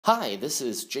Hi, this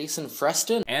is Jason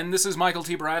Freston. And this is Michael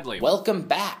T Bradley. Welcome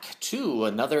back to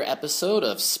another episode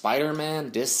of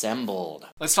Spider-Man Dissembled.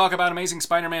 Let's talk about Amazing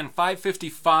Spider-Man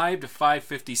 555 to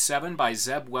 557 by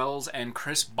Zeb Wells and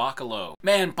Chris Bachalo.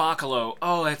 Man, Bachalo,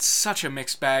 oh, it's such a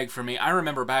mixed bag for me. I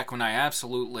remember back when I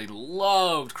absolutely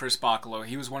loved Chris Bachalo.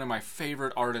 He was one of my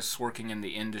favorite artists working in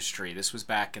the industry. This was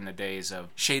back in the days of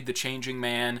Shade the Changing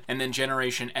Man and then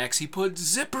Generation X. He put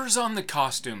zippers on the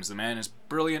costumes. The man is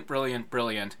brilliant, brilliant,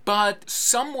 brilliant. But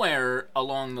somewhere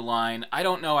along the line, I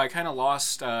don't know, I kind of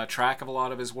lost track of a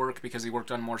lot of his work because he worked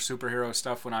on more superhero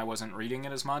stuff when I wasn't reading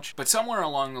it as much. But somewhere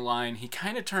along the line, he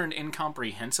kind of turned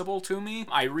incomprehensible to me.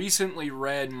 I recently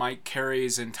read Mike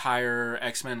Carey's entire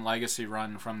X-Men Legacy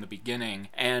run from the beginning,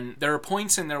 and there are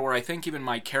points in there where I think even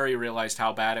Mike Carey realized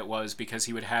how bad it was because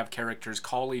he would have characters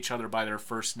call each other by their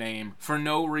first name for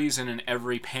no reason in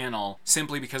every panel,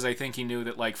 simply because I think he knew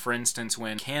that, like, for instance,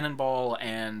 when Cannonball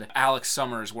and Alex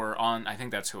Summers were on, I think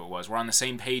that's who it was, were on the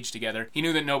same page together, he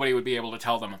knew that nobody would be able to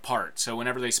tell them apart. So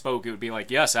whenever they spoke, it would be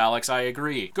like, yes, Alex, I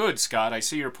agree. Good, Scott, I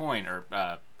see your point. Or,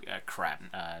 crap,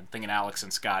 thinking Alex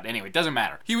and Scott. Anyway, it doesn't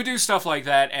matter. He would do stuff like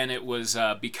that, and it was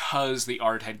because the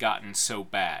art had gotten so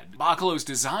bad. Bachalo's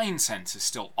design sense is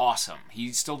still awesome.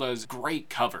 He still does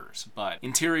great covers, but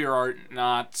interior art,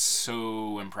 not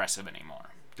so impressive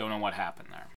anymore. Don't know what happened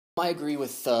there. I agree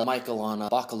with Michael on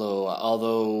Bachalo,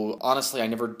 although honestly I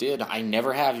never did. I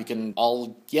never have. You can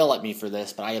all yell at me for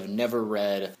this, but I have never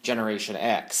read Generation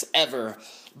X, ever.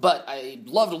 But I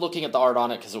loved looking at the art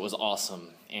on it because it was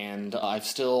awesome. And I've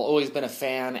still always been a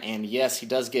fan, and yes, he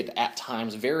does get at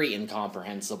times very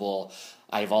incomprehensible.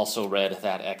 I've also read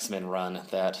that X-Men run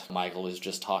that Michael is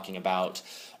just talking about.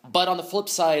 But on the flip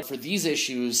side, for these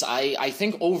issues, I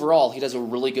think overall he does a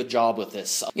really good job with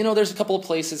this. You know, there's a couple of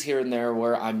places here and there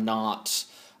where I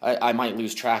might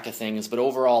lose track of things, but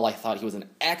overall I thought he was an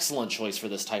excellent choice for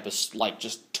this type of, like,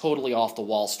 just totally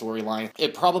off-the-wall storyline.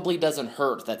 It probably doesn't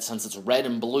hurt that since it's red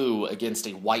and blue against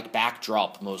a white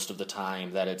backdrop most of the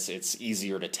time, that it's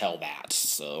easier to tell that,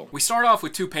 so. We start off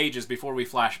with 2 pages before we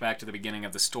flash back to the beginning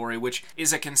of the story, which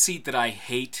is a conceit that I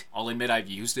hate. I'll admit I've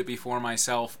used it before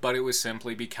myself, but it was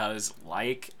simply because,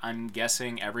 like, I'm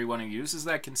guessing everyone who uses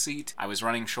that conceit, I was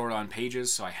running short on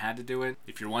pages, so I had to do it.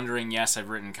 If you're wondering, yes, I've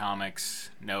written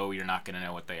comics. No, you're not going to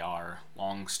know what they are.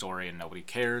 Long story and nobody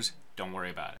cares. Don't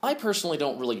worry about it. I personally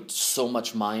don't really so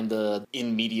much mind the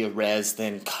in media res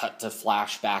then cut to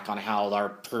flashback on how our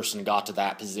person got to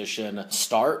that position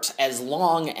start, as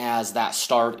long as that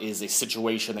start is a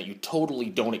situation that you totally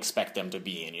don't expect them to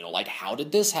be in. You know, like, how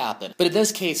did this happen? But in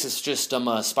this case, it's just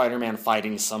Spider-Man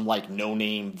fighting some, like,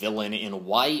 no-name villain in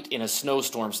white in a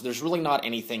snowstorm, so there's really not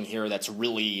anything here that's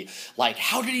really, like,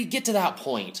 how did he get to that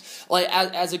point? Like,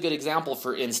 as a good example,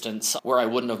 for instance, where I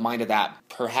wouldn't have minded that,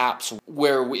 perhaps,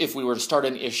 where if we were to start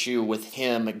an issue with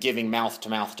him giving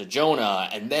mouth-to-mouth to Jonah,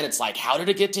 and then it's like, how did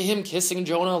it get to him kissing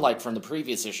Jonah, like from the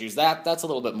previous issues? That's a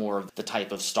little bit more of the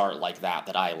type of start like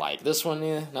that I like. This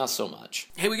one, not so much.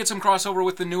 Hey, we get some crossover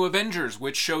with the New Avengers,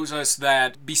 which shows us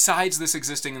that besides this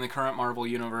existing in the current Marvel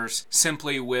Universe,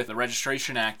 simply with the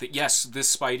Registration Act, that yes,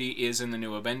 this Spidey is in the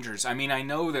New Avengers. I mean, I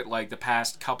know that, like, the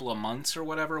past couple of months or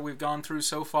whatever we've gone through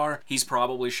so far, he's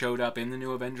probably showed up in the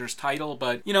New Avengers title,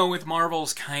 but, you know, with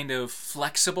Marvel's kind of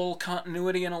flexible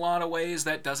continuity in a lot of ways,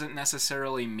 that doesn't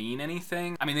necessarily mean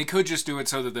anything. I mean, they could just do it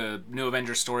so that the New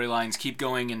Avengers storylines keep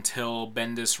going until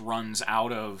Bendis runs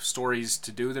out of stories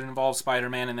to do that involve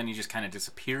Spider-Man, and then he just kind of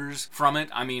disappears from it.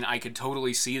 I mean, I could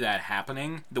totally see that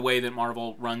happening, the way that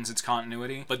Marvel runs its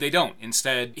continuity, but they don't.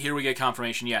 Instead, here we get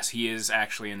confirmation, yes, he is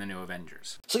actually in the New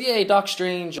Avengers. So yay, Doc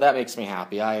Strange, that makes me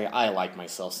happy. I like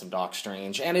myself some Doc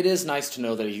Strange, and it is nice to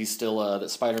know that he's still, that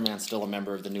Spider-Man's still a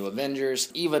member of the New Avengers,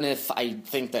 even if I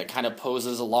think that kind of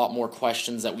poses a lot more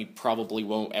questions that we probably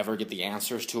won't ever get the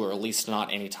answers to, or at least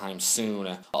not anytime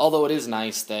soon. Although it is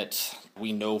nice that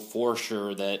we know for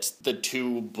sure that the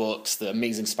 2 books, The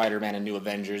Amazing Spider-Man and New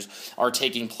Avengers, are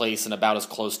taking place in about as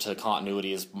close to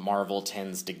continuity as Marvel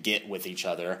tends to get with each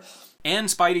other. And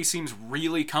Spidey seems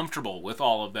really comfortable with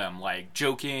all of them, like,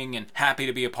 joking and happy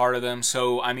to be a part of them,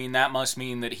 so, I mean, that must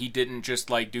mean that he didn't just,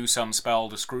 like, do some spell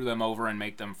to screw them over and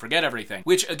make them forget everything.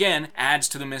 Which, again, adds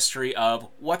to the mystery of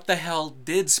what the hell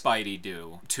did Spidey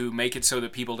do to make it so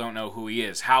that people don't know who he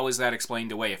is? How is that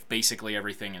explained away if basically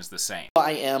everything is the same?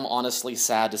 I am honestly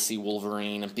sad to see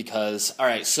Wolverine because,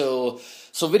 alright, so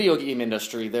video game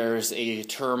industry, there's a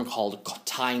term called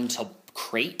time to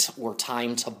crate or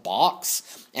time to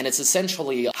box, and it's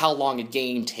essentially how long a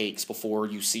game takes before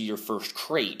you see your first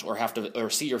crate or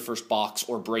see your first box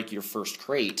or break your first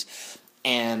crate.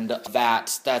 And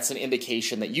that's an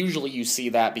indication that usually you see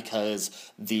that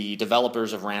because the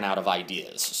developers have ran out of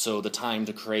ideas. So the time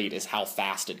to create is how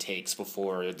fast it takes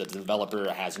before the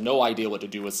developer has no idea what to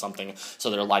do with something. So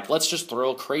they're like, let's just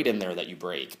throw a crate in there that you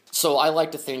break. So I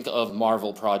like to think of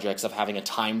Marvel projects of having a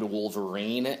timed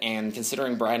Wolverine, and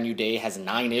considering Brand New Day has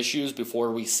 9 issues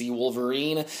before we see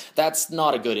Wolverine, that's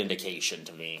not a good indication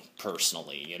to me,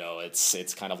 personally. You know,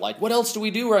 it's kind of like, what else do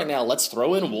we do right now? Let's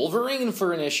throw in Wolverine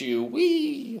for an issue.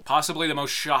 Whee! Possibly the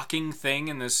most shocking thing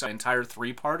in this entire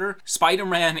 3-parter,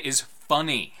 Spider-Man is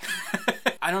funny.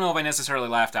 I don't know if I necessarily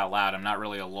laughed out loud. I'm not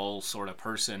really a lol sort of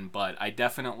person, but I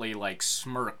definitely, like,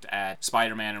 smirked at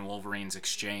Spider-Man and Wolverine's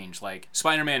exchange. Like,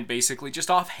 Spider-Man basically just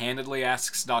offhandedly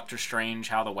asks Doctor Strange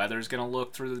how the weather's gonna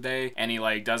look through the day, and he,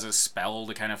 like, does a spell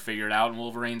to kind of figure it out, and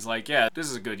Wolverine's like, yeah, this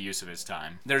is a good use of his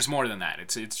time. There's more than that.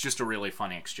 It's just a really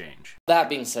funny exchange. That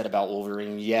being said about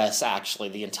Wolverine, yes, actually,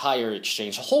 the entire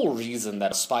exchange, the whole reason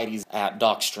that Spidey's at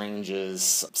Doc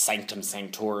Strange's Sanctum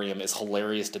Sanctorium is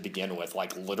hilarious to begin with.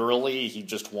 Like, literally, he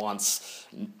just wants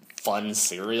fun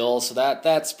cereal, so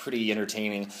that's pretty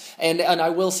entertaining. And I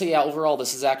will say, yeah, overall,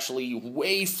 this is actually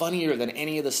way funnier than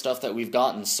any of the stuff that we've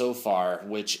gotten so far,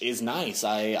 which is nice.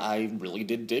 I really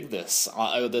did dig this,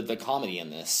 the comedy in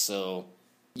this, so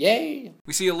yay!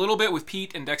 We see a little bit with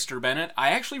Pete and Dexter Bennett. I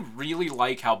actually really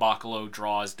like how Bachalo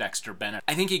draws Dexter Bennett.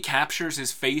 I think he captures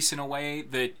his face in a way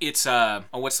that it's,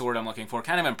 what's the word I'm looking for?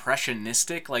 Kind of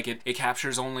impressionistic. Like, it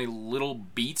captures only little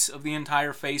beats of the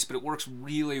entire face, but it works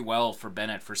really well for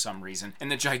Bennett for some reason.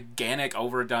 And the gigantic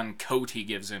overdone coat he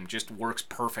gives him just works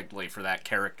perfectly for that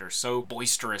character. So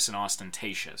boisterous and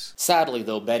ostentatious. Sadly,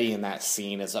 though, Betty in that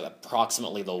scene is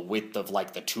approximately the width of,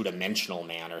 like, the two-dimensional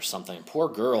man or something. Poor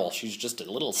girl, she's just a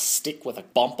little stick with a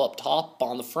bump up top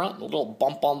on the front, a little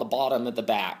bump on the bottom at the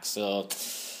back, so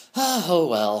oh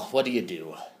well, what do you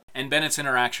do? And Bennett's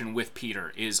interaction with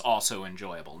Peter is also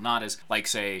enjoyable. Not as, like,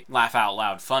 say, laugh out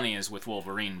loud funny as with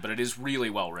Wolverine, but it is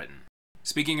really well written.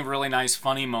 Speaking of really nice,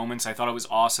 funny moments, I thought it was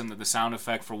awesome that the sound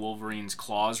effect for Wolverine's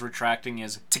claws retracting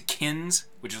is T'kins,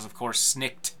 which is, of course,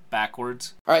 snicked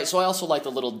backwards. Alright, so I also like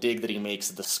the little dig that he makes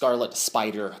at the Scarlet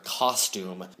Spider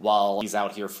costume while he's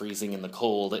out here freezing in the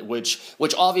cold, which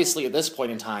obviously at this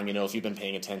point in time, you know, if you've been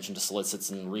paying attention to solicits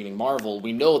and reading Marvel,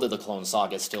 we know that the Clone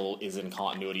Saga still is in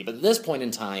continuity, but at this point in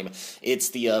time, it's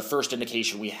the first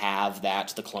indication we have that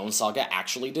the Clone Saga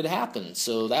actually did happen,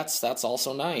 so that's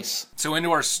also nice. So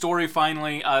into our story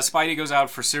finally, Spidey goes out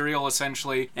for cereal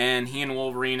essentially, and he and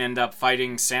Wolverine end up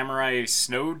fighting samurai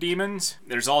snow demons.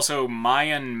 There's also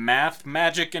Mayan math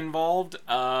magic involved.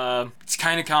 It's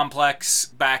kind of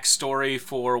complex backstory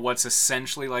for what's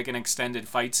essentially like an extended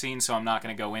fight scene, so I'm not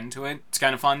going to go into it. It's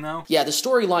kind of fun, though. Yeah, the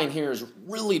storyline here is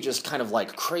really just kind of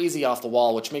like crazy off the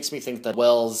wall, which makes me think that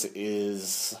Wells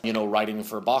is, you know, writing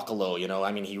for Bachalo, you know?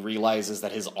 I mean, he realizes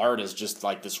that his art is just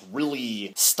like this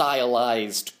really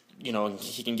stylized, you know,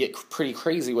 he can get pretty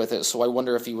crazy with it, so I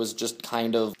wonder if he was just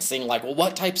kind of saying, like, well,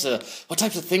 what types of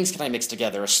things can I mix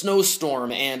together? A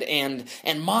snowstorm and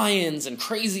Mayans and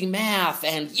crazy math,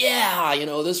 and yeah, you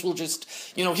know, this will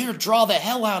just, you know, here, draw the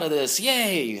hell out of this,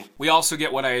 yay! We also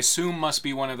get what I assume must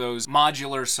be one of those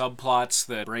modular subplots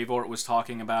that Bravort was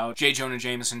talking about. J. Jonah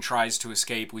Jameson tries to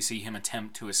escape. We see him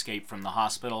attempt to escape from the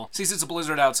hospital. Sees it's a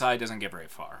blizzard outside, doesn't get very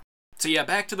far. So yeah,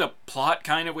 back to the plot,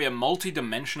 kind of. We have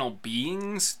multi-dimensional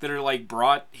beings that are, like,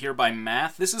 brought here by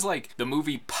math. This is like the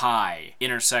movie Pi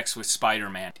intersects with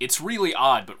Spider-Man. It's really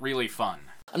odd, but really fun.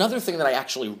 Another thing that I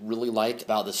actually really like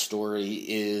about this story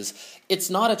is it's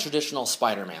not a traditional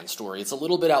Spider-Man story. It's a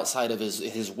little bit outside of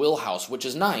his wheelhouse, which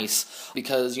is nice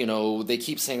because, you know, they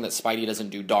keep saying that Spidey doesn't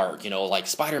do dark. You know, like,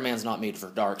 Spider-Man's not made for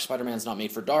dark, Spider-Man's not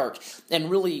made for dark.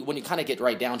 And really, when you kind of get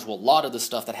right down to a lot of the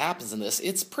stuff that happens in this,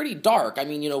 it's pretty dark. I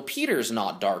mean, you know, Peter's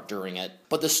not dark during it,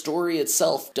 but the story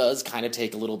itself does kind of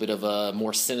take a little bit of a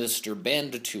more sinister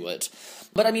bend to it.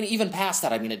 But, I mean, even past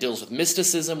that, I mean, it deals with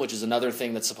mysticism, which is another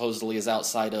thing that supposedly is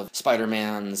outside of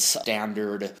Spider-Man's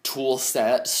standard tool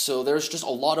set. So there's just a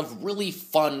lot of really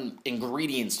fun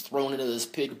ingredients thrown into this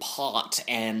big pot,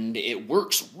 and it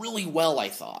works really well, I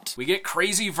thought. We get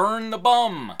Crazy Vern the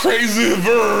Bum! Crazy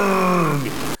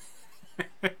Vern!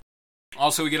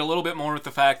 Also, we get a little bit more with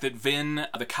the fact that Vin,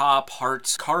 the cop,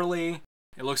 hearts Carly.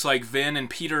 It looks like Vin and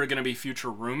Peter are going to be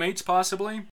future roommates,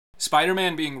 possibly.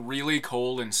 Spider-Man being really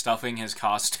cold and stuffing his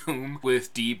costume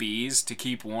with DBs to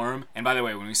keep warm. And by the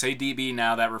way, when we say DB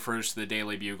now, that refers to the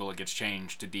Daily Bugle. It gets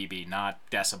changed to DB, not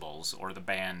decibels or the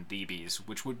band DBs,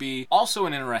 which would be also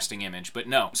an interesting image, but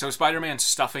no. So Spider-Man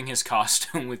stuffing his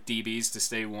costume with DBs to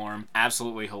stay warm.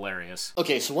 Absolutely hilarious.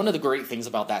 Okay, so one of the great things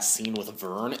about that scene with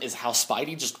Vern is how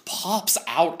Spidey just pops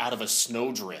out of a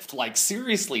snowdrift. Like,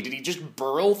 seriously, did he just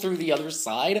burrow through the other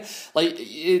side? Like,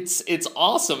 it's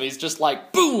awesome. He's just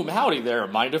like, boom, howdy there,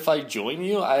 mind if I join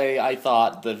you? I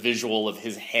thought the visual of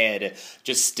his head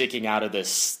just sticking out of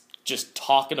this, just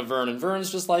talking to Vern, and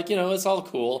Vern's just like, it's all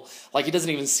cool. Like, he doesn't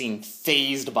even seem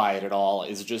fazed by it at all.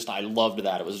 It's just, I loved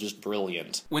that. It was just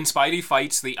brilliant. When Spidey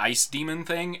fights the ice demon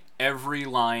thing, every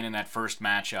line in that first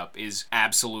matchup is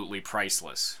absolutely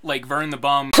priceless. Like, Vern the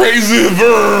Bum, Crazy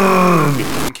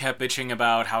Vern! Kept bitching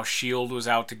about how S.H.I.E.L.D. was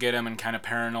out to get him and kind of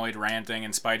paranoid ranting,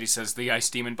 and Spidey says, the ice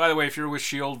demon, by the way, if you're with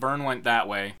S.H.I.E.L.D., Vern went that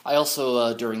way. I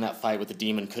also, during that fight with the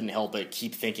demon, couldn't help but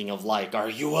keep thinking of, like, are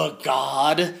you a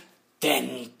god?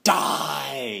 Then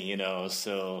die,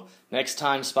 so next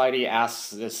time if somebody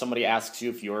asks you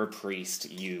if you're a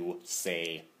priest, you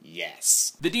say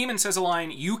yes. The demon says a line,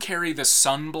 you carry the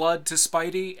sun blood to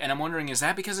Spidey, and I'm wondering, is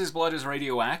that because his blood is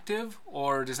radioactive,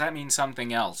 or does that mean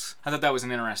something else? I thought that was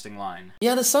an interesting line.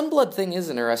 Yeah, the sun blood thing is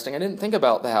interesting. I didn't think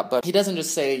about that, but he doesn't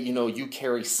just say, you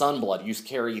carry sun blood, you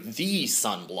carry the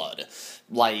sun blood.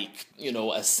 Like,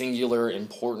 a singular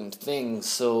important thing,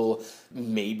 so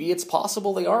maybe it's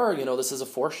possible they are, this is a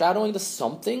foreshadowing to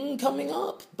something coming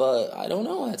up, but I don't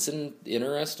know, that's an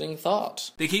interesting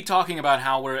thought. They keep talking about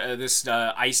how this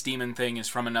ice demon thing is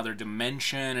from another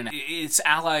dimension, and it's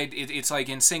allied, it's like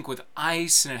in sync with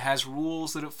ice, and it has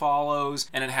rules that it follows,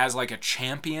 and it has like a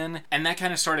champion, and that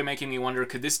kind of started making me wonder,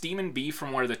 could this demon be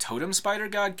from where the totem spider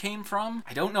god came from?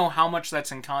 I don't know how much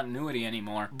that's in continuity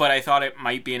anymore, but I thought it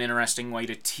might be an interesting way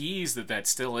to tease that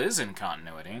still is in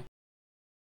continuity.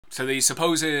 So the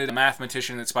supposed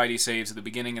mathematician that Spidey saves at the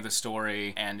beginning of the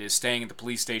story and is staying at the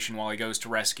police station while he goes to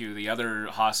rescue the other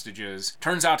hostages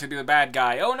turns out to be the bad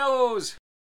guy. Oh noes!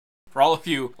 For all of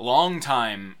you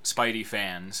longtime Spidey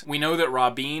fans, we know that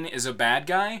Robin is a bad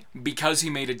guy because he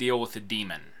made a deal with the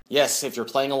demon. Yes, if you're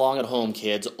playing along at home,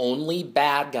 kids, only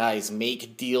bad guys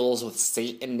make deals with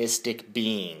satanistic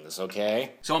beings,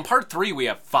 okay? So in part 3, we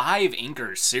have 5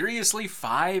 inkers. Seriously,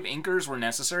 5 inkers were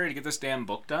necessary to get this damn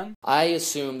book done? I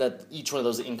assume that each one of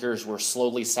those inkers were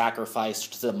slowly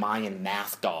sacrificed to the Mayan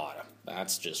math god.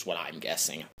 That's just what I'm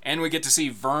guessing. And we get to see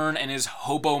Vern and his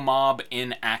hobo mob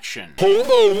in action.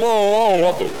 Hobo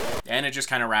mob! And it just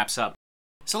kind of wraps up.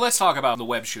 So let's talk about the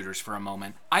web shooters for a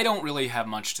moment. I don't really have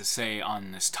much to say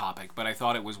on this topic, but I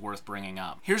thought it was worth bringing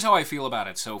up. Here's how I feel about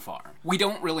it so far. We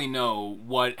don't really know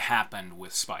what happened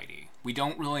with Spidey. We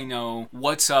don't really know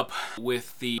what's up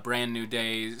with the Brand New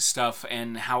Day stuff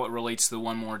and how it relates to the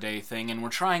One More Day thing, and we're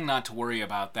trying not to worry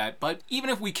about that. But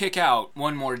even if we kick out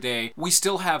One More Day, we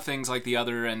still have things like the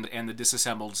other and the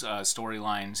Disassembled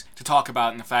storylines to talk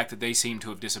about, and the fact that they seem to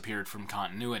have disappeared from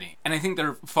continuity. And I think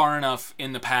they're far enough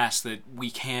in the past that we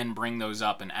can bring those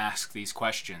up and ask these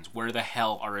questions. Where the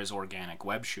hell are his organic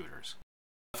web shooters?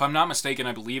 If I'm not mistaken,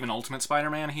 I believe in Ultimate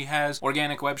Spider-Man he has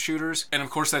organic web shooters, and of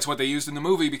course that's what they used in the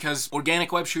movie because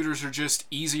organic web shooters are just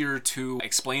easier to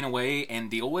explain away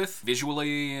and deal with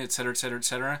visually, etc., etc.,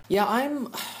 etc. Yeah, I'm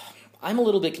a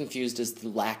little bit confused as to the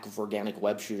lack of organic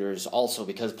web shooters also,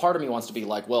 because part of me wants to be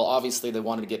like, well, obviously they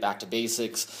wanted to get back to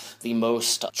basics. The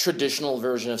most traditional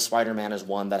version of Spider-Man is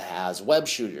one that has web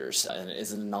shooters and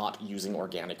is not using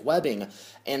organic webbing,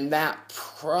 and that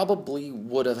probably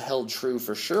would have held true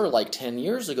for sure like 10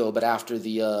 years ago, but after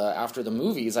the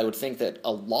movies, I would think that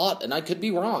a lot, and I could be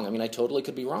wrong, I totally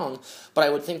could be wrong, but I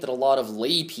would think that a lot of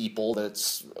lay people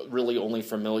that's really only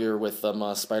familiar with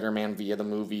Spider-Man via the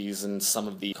movies and some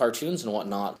of the cartoons and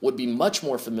whatnot would be much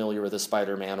more familiar with a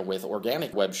Spider-Man with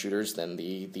organic web shooters than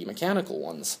the mechanical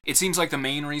ones. It seems like the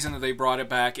main reason that they brought it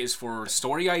back is for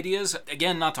story ideas.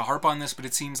 Again, not to harp on this, but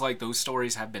it seems like those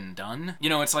stories have been done.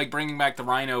 It's like bringing back the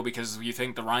Rhino because you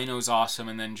think the Rhino's awesome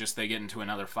and then just they get into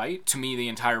another fight. To me, the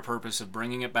entire purpose of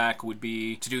bringing it back would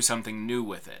be to do something new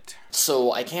with it.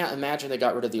 So I can't imagine they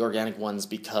got rid of the organic ones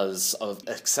because of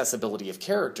accessibility of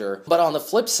character, but on the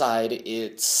flip side,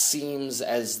 it seems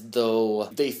as though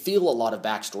they feel feel a lot of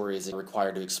backstory is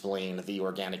required to explain the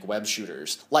organic web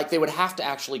shooters. Like, they would have to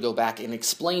actually go back and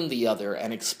explain the other,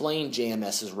 and explain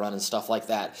JMS's run and stuff like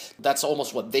that. That's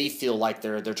almost what they feel like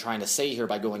they're trying to say here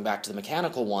by going back to the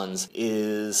mechanical ones,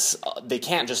 is they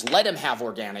can't just let him have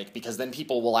organic, because then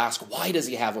people will ask, why does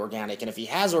he have organic? And if he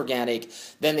has organic,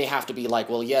 then they have to be like,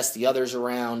 well, yes, the other's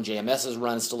around, JMS's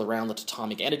run is still around, the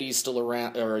totemic entity's still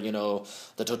around, or, you know,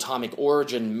 the totemic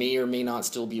origin may or may not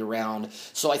still be around.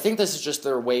 So I think this is just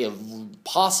their way of,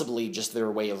 possibly just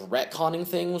their way of retconning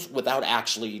things without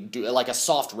actually like a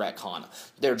soft retcon.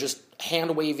 They're just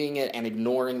hand-waving it and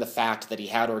ignoring the fact that he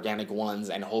had organic ones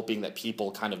and hoping that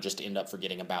people kind of just end up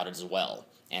forgetting about it as well.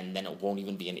 And then it won't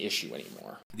even be an issue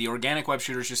anymore. The organic web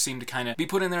shooters just seem to kind of be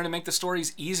put in there to make the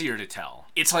stories easier to tell.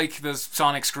 It's like the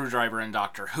sonic screwdriver in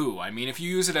Doctor Who. I mean, if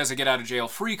you use it as a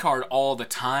get-out-of-jail-free card all the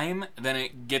time, then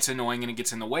it gets annoying and it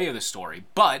gets in the way of the story.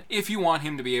 But if you want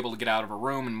him to be able to get out of a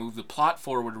room and move the plot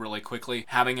forward really quickly,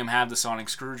 having him have the sonic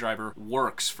screwdriver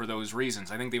works for those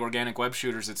reasons. I think the organic web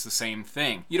shooters, it's the same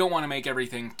thing. You don't want to make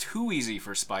everything too easy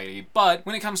for Spidey, but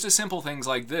when it comes to simple things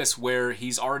like this, where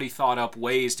he's already thought up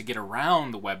ways to get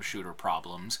around the web shooter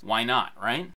problems, why not,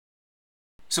 right?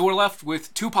 So we're left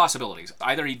with two possibilities.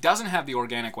 Either he doesn't have the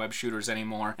organic web shooters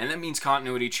anymore, and that means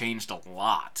continuity changed a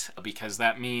lot, because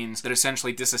that means that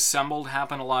essentially Dissembled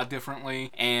happened a lot differently,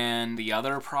 and the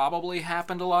other probably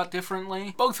happened a lot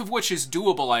differently. Both of which is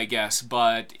doable, I guess,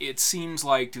 but it seems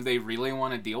like, do they really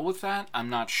want to deal with that? I'm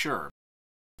not sure.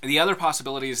 The other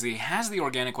possibility is that he has the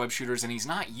organic web shooters and he's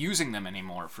not using them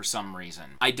anymore for some reason.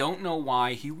 I don't know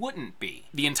why he wouldn't be.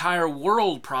 The entire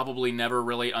world probably never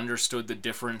really understood the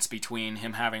difference between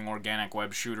him having organic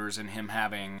web shooters and him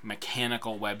having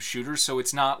mechanical web shooters, so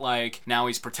it's not like now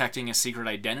he's protecting a secret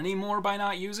identity more by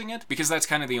not using it, because that's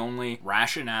kind of the only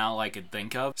rationale I could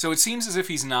think of. So it seems as if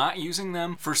he's not using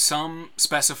them for some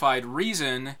specified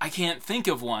reason. I can't think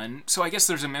of one, so I guess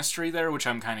there's a mystery there, which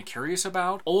I'm kind of curious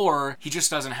about, or he just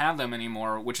doesn't have them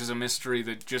anymore, which is a mystery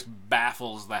that just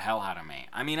baffles the hell out of me.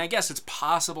 I mean, I guess it's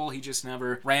possible he just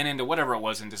never ran into whatever it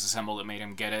was in Disassemble that made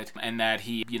him get it, and that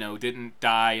he, you know, didn't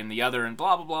die in the other, and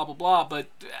blah, blah, blah, blah, blah, but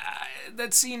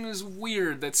that seems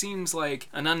weird. That seems like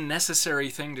an unnecessary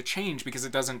thing to change, because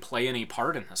it doesn't play any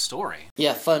part in the story.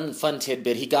 Yeah, fun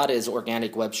tidbit. He got his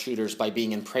organic web shooters by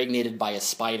being impregnated by a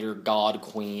spider god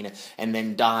queen, and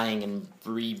then dying and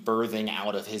rebirthing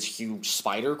out of his huge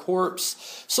spider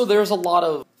corpse. So there's a lot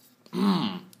of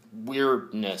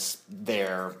weirdness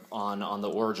there on the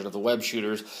origin of the web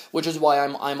shooters, which is why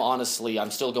I'm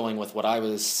still going with what I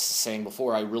was saying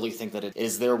before. I really think that it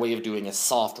is their way of doing a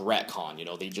soft retcon. You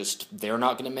know, they're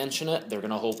not going to mention it. They're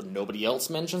going to hope nobody else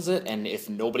mentions it, and if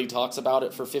nobody talks about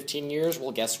it for 15 years,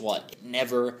 well, guess what? It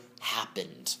never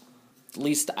happened. At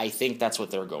least I think that's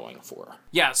what they're going for.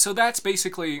 Yeah, so that's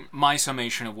basically my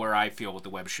summation of where I feel with the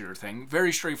web shooter thing.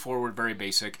 Very straightforward, very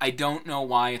basic. I don't know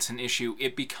why it's an issue.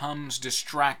 It becomes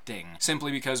distracting,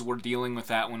 simply because we're dealing with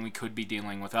that when we could be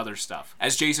dealing with other stuff.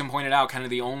 As Jason pointed out, kind of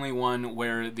the only one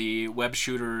where the web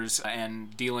shooters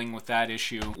and dealing with that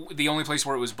issue, the only place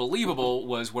where it was believable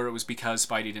was where it was because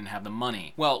Spidey didn't have the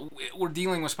money. Well, we're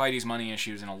dealing with Spidey's money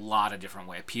issues in a lot of different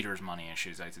ways. Peter's money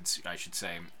issues, I should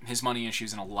say. His money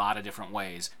issues in a lot of different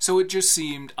ways. So it just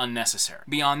seemed unnecessary.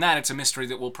 Beyond that, it's a mystery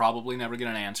that we'll probably never get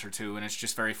an answer to, and it's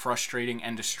just very frustrating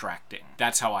and distracting.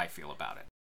 That's how I feel about it.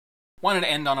 Wanted to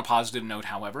end on a positive note,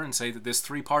 however, and say that this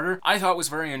three-parter I thought was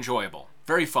very enjoyable.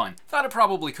 Very fun. Thought it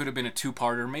probably could have been a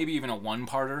two-parter, maybe even a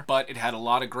one-parter, but it had a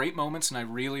lot of great moments and I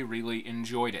really, really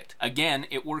enjoyed it. Again,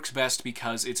 it works best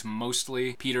because it's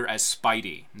mostly Peter as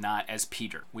Spidey, not as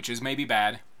Peter, which is maybe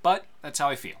bad, but that's how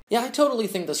I feel. Yeah, I totally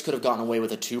think this could have gotten away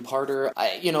with a two-parter.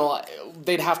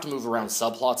 They'd have to move around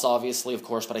subplots, obviously, of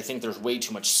course, but I think there's way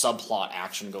too much subplot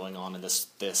action going on in this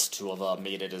to have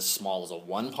made it as small as a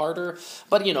one-parter.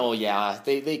 But, yeah,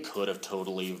 they could have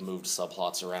totally moved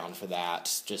subplots around for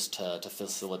that, just to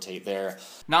facilitate there.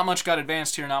 Not much got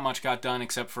advanced here, not much got done,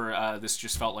 except for this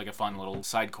just felt like a fun little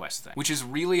side quest thing, which is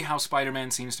really how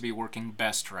Spider-Man seems to be working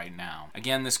best right now.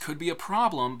 Again, this could be a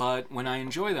problem, but when I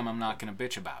enjoy them, I'm not going to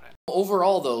bitch about it.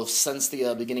 Overall, though, since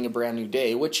the beginning of Brand New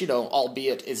Day, which,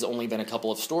 albeit it's only been a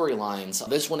couple of storylines,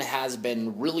 this one has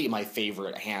been really my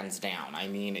favorite, hands down. I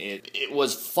mean, it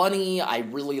was funny, I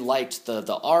really liked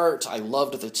the art, I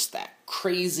loved that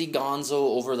crazy gonzo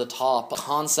over-the-top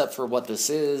concept for what this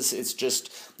is. It's just,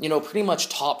 pretty much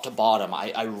top to bottom.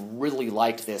 I really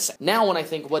liked this. Now when I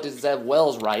think, what did Zeb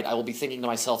Wells write, I will be thinking to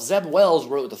myself, Zeb Wells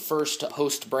wrote the first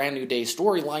post-Brand New Day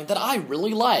storyline that I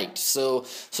really liked. So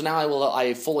now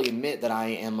I fully admit that I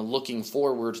am looking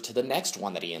forward to the next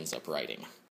one that he ends up writing.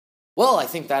 Well, I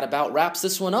think that about wraps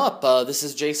this one up. This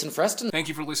is Jason Freston. Thank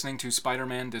you for listening to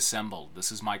Spider-Man Dissembled.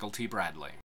 This is Michael T Bradley.